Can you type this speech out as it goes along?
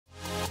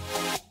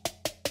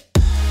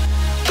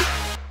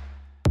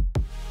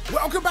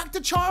Welcome back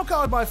to Child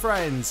Card, my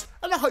friends,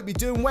 and I hope you're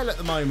doing well at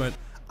the moment.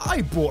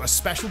 I brought a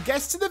special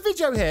guest to the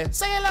video here.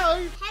 Say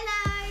hello.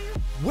 Hello.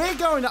 We're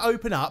going to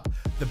open up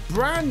the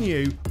brand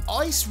new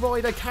Ice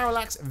Rider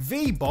Calyrex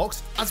V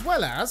box, as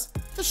well as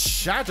the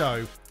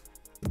Shadow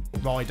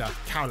Rider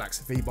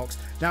Calyrex V box.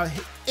 Now,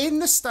 in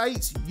the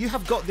States, you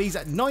have got these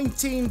at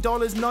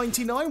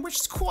 $19.99,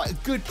 which is quite a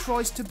good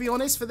price, to be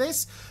honest, for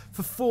this,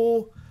 for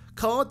 4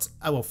 cards,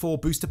 well, 4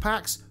 booster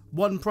packs,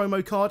 1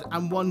 promo card,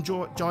 and 1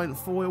 giant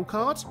foil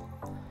card.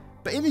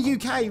 But in the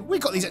UK, we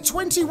got these at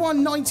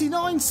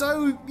 $21.99,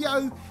 so, you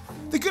know,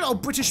 the good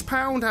old British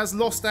pound has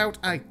lost out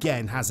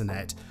again, hasn't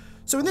it?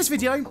 So in this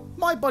video,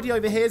 my buddy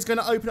over here is going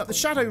to open up the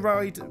Shadow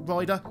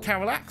Rider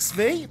Calyrex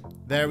V.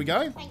 There we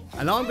go.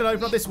 And I'm going to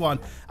open up this one.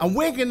 And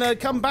we're going to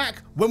come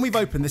back when we've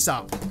opened this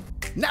up.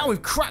 Now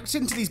we've cracked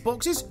into these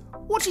boxes,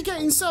 what do you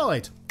get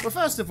inside? Well,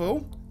 first of all,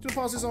 do you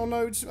pass this on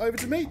over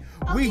to me?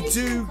 You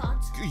do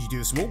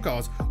the small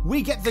cards.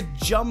 We get the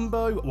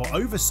jumbo or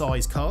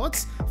oversized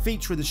cards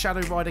featuring the Shadow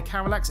Rider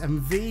Calyrex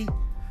and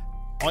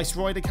Ice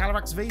Rider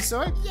Calyrex V,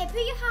 sorry. Yeah, put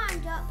your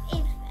hand up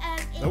if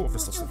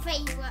what's your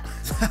favourite.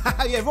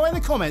 Yeah, write in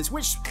the comments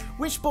which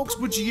box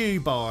would you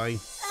buy?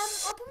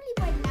 I'll probably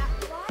buy that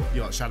one.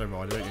 You like Shadow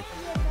Rider, don't you?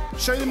 Yeah,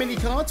 show the mini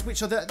cards,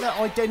 which are they're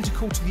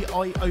identical to the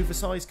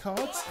oversized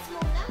cards.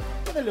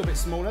 They're a little bit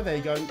smaller. There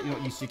you go. You're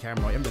not used to your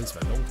camera. You haven't done this for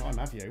a long time,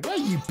 have you? Where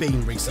have you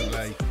been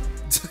recently?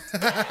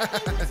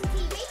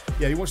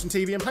 Yeah, you're watching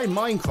TV and playing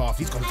Minecraft.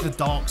 He's gone to the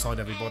dark side,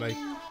 everybody.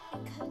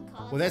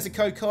 Well, there's a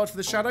code card for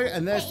the Shadow,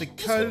 and there's the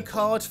code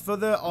card for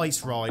the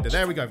Ice Rider.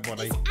 There we go,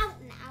 everybody. It's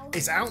out now.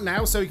 It's out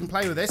now, so you can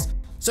play with this.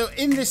 So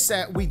in this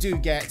set, we do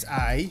get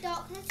a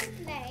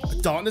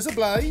Darkness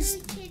Ablaze,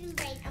 2 Chilling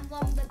Rain and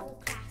 1 Rebel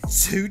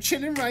Clash. 2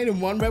 Chilling Rain and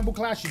 1 Rebel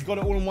Clash. You've got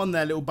it all in one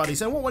there, little buddy.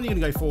 So what one are you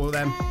going to go for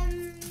then?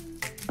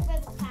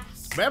 Rebel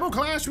Clash. Rebel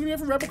Clash. We're going to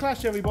go for Rebel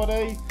Clash,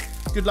 everybody.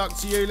 Good luck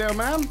to you, little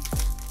man.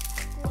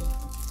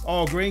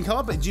 Oh, green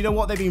card. But do you know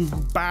what? They've been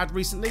bad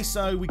recently,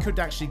 so we could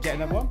actually get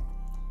another one.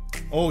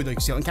 Oh, you can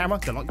see it on camera.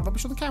 Don't like the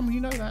rubbish on the camera,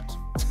 you know that.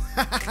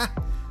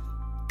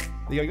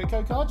 There you go,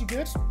 code card. You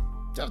good?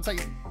 Just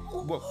take it.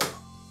 Whoa.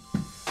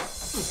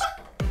 So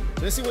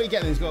let's see what you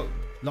get. Then it's got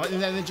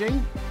lightning energy.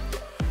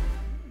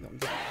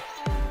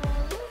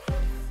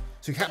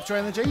 To capture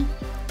energy.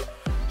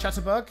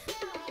 Chatterbug.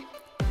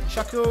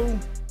 Shuckle.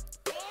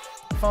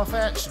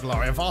 Farfetch.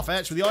 Gloria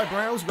Farfetch with the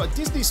eyebrows. We've got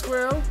Disney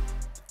Squirrel.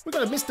 We've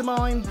got a Mr.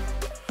 Mime.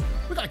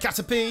 We've got a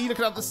Caterpie.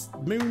 Looking at this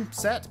moon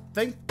set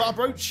thing. Bar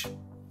Brooch.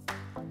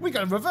 We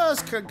got a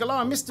reverse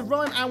Galar, Mr.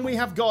 Rhyme, and we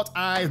have got a...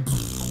 I'm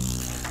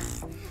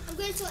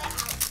going to sort it out.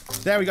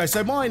 There we go.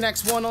 So my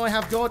next one I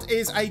have got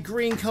is a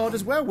green card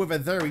as well, with a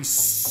very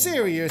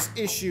serious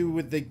issue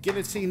with the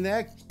guillotine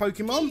there,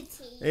 Pokemon.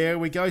 Here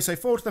we go. So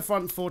 4 to the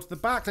front, 4 to the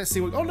back. Let's see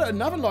what... Oh, look,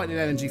 another lightning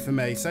energy for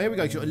me. So here we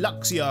go. We've got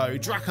Luxio,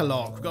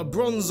 Dracolock, we've got a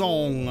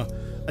Bronzong,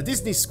 a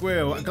Disney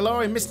Squirrel, a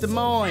Galarian Mr.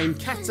 Mime,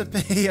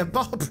 Caterpie, a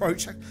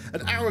Barbroach,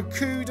 an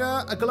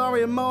Aracuda, a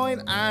Galarian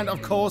Mine, and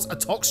of course a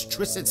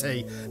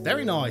Toxtricity.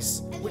 Very nice.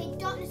 Okay,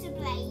 Darkness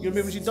Ablaze. You gonna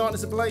move into your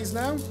Darkness Ablaze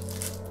now? I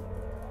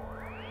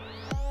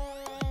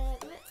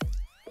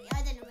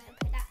don't know where to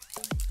put that.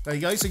 There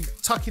you go. So you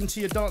tuck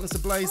into your Darkness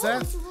Ablaze there.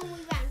 It's the wrong way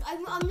round.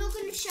 I'm not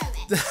going to show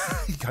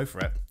it. Go for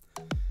it.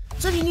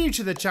 So if you're new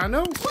to the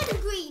channel,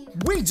 Green.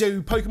 we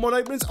do Pokemon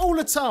openings all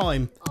the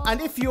time. And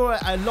if you're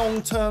a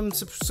long-term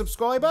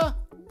subscriber,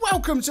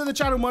 welcome to the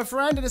channel, my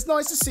friend, and it's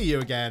nice to see you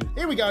again.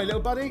 Here we go, little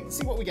buddy.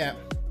 See what we get.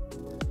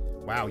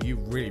 Wow, you're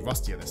really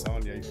rusty at this,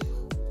 aren't you?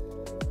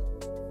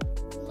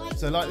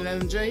 So lightning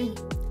energy.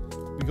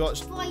 We got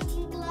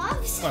Fighting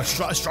Gloves.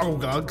 struggle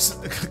Glugs.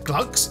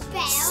 Glugs.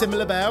 Bell.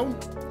 Similar Bell.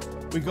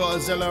 We got a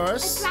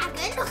Zellurus. A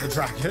dragon. The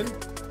dragon. A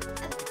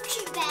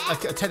cute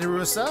bear. A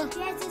Teddiursa.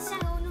 Here's the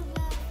sound of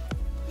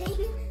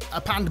A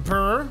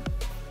Pandapur,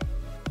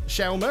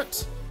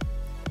 Shelmet,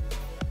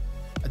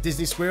 a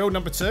Disney Squirrel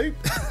number 2.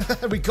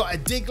 We got a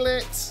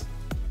Diglett.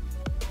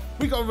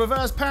 We got a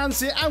reverse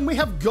Pansy, and we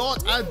have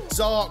got a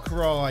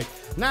Darkrai.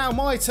 Now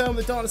my turn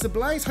with the Darkness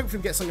Ablaze. Hopefully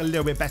we get something a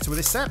little bit better with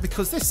this set,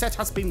 because this set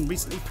has been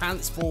recently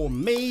pants for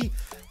me.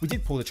 We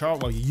did pull the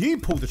Charizard. Well, you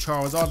pulled the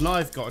Charizard, and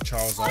I've got a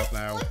Charizard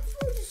now. I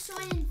pulled a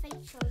Silent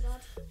Fate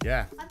Charizard.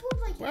 Yeah. I pulled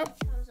like Well,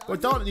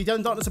 Charizard. you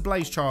done Darkness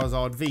Ablaze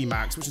Charizard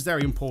VMAX, which is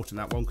very important,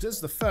 that one, because this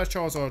is the first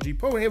Charizard you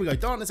pull. Here we go.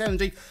 Darkness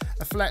Energy,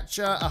 a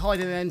Fletcher, a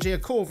Hiding Energy, a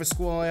Corvus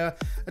Squire,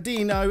 a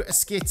Dino, a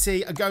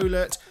Skitty, a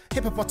Golett,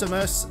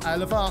 Hippopotamus, a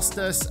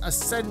Lavastus, a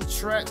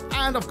Sentret,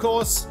 and of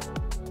course,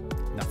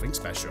 nothing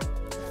special.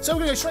 So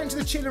we're going to go straight into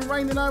the Chilling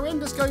Rain in our end.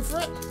 Let's go for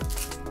it.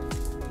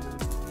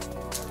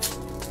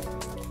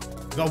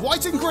 We've got a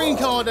white and green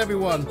card,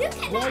 everyone. Look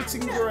at White that.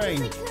 and Look,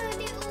 green. it's like a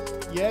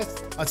little... Yes.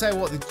 I'll tell you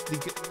what,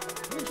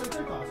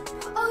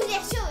 Oh,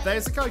 yeah, sorry.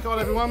 there's the code card,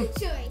 everyone.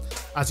 Sorry.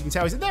 As you can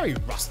tell, he's very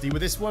rusty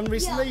with this one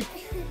recently. Yeah.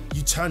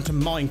 You turned to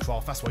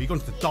Minecraft, that's why you've gone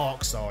to the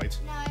dark side.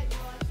 No, it's alright.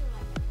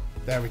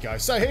 There we go.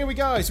 So here we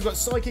go. So we've got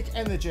Psychic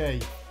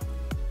Energy.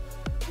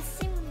 The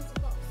same one as the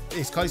box.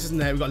 It's close,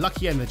 isn't it? We've got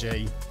Lucky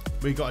Energy.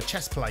 We've got a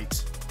Chest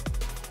Plate.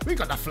 We've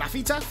got the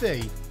Flaffy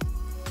Taffy.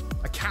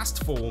 a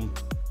cast form,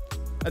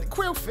 a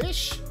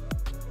Quillfish,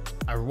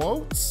 a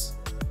Waltz,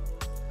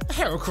 a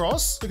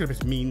Heracross, look at a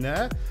bit mean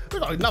there.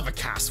 We've got another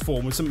cast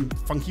form with some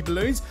funky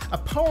balloons, a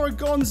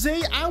Porygon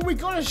Z, and we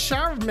got a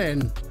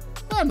Charmin.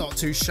 Not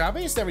too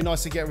shabby. It's very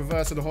nice to get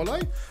reverse and a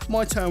holo.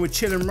 My turn with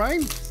Chill and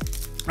Rain.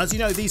 As you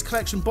know, these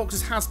collection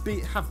boxes have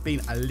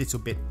been a little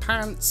bit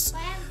pants.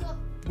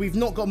 We've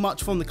not got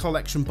much from the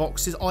collection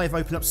boxes. I've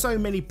opened up so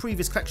many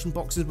previous collection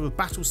boxes with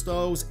battle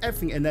styles,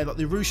 everything in there, like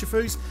the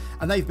Rushifus,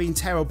 and they've been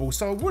terrible.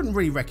 So I wouldn't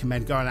really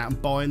recommend going out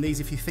and buying these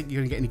if you think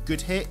you're going to get any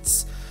good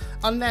hits,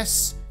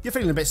 unless you're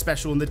feeling a bit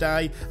special on the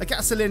day. A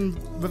Gasoline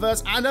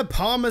reverse and a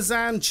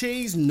Parmesan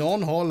cheese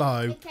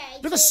non-holo. Okay,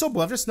 look at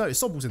Sobble. I've just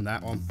noticed Sobble's in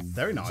that one.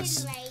 Very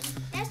nice.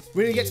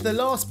 We're going to get to the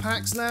last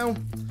packs now.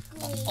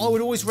 I would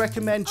always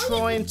recommend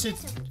trying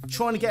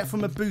to get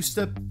from a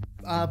booster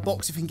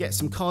box if you can get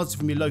some cards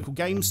from your local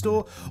game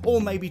store, or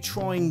maybe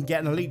try and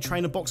get an Elite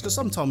Trainer box, because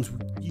sometimes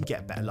you can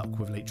get better luck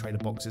with Elite Trainer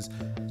boxes.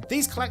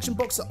 These collection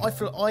boxes,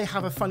 I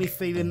have a funny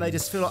feeling they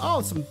just feel like,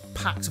 oh, some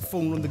packs have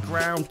fallen on the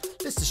ground.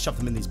 Let's just shove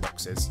them in these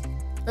boxes.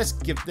 Let's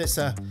give this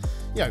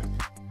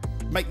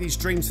make these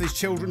dreams for these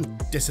children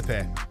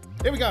disappear.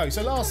 Here we go.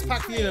 So last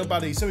pack for you, little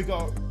buddy. So we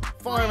got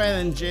Fire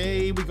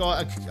LNG, we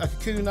got a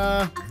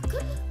Kakuna,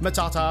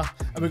 Matata,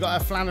 and we got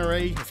a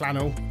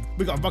Flannel,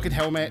 we got a Bucket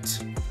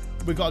Helmet,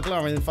 we got a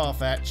Galarian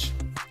Farfetch,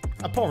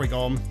 a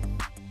Porygon,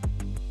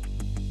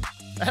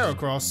 a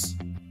Heracross,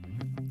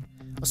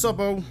 a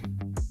Sobble,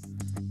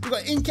 we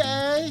got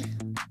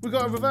Inkay, we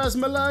got a Reverse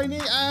Melanie,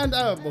 and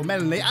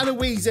Melanie, and a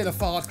Weezing, a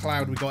Fart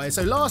Cloud we got here.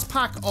 So last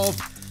pack of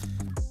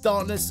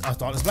Darkness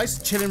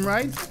Blaze, Chill and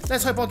Rain.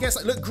 Let's hope I get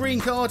some. Look, green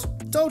card.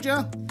 Told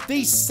ya.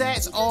 These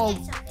sets are,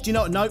 do you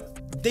know what? No,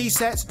 these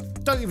sets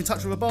don't even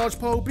touch with a barge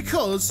pole,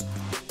 because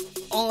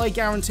I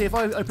guarantee if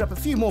I open up a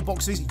few more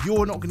boxes,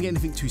 you're not going to get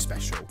anything too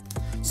special.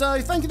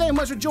 So thank you very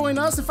much for joining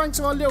us, and thanks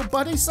to our little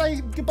buddy.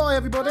 Say goodbye,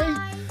 everybody.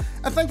 Bye.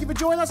 And thank you for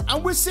joining us,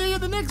 and we'll see you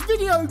in the next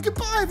video.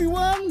 Goodbye,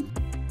 everyone.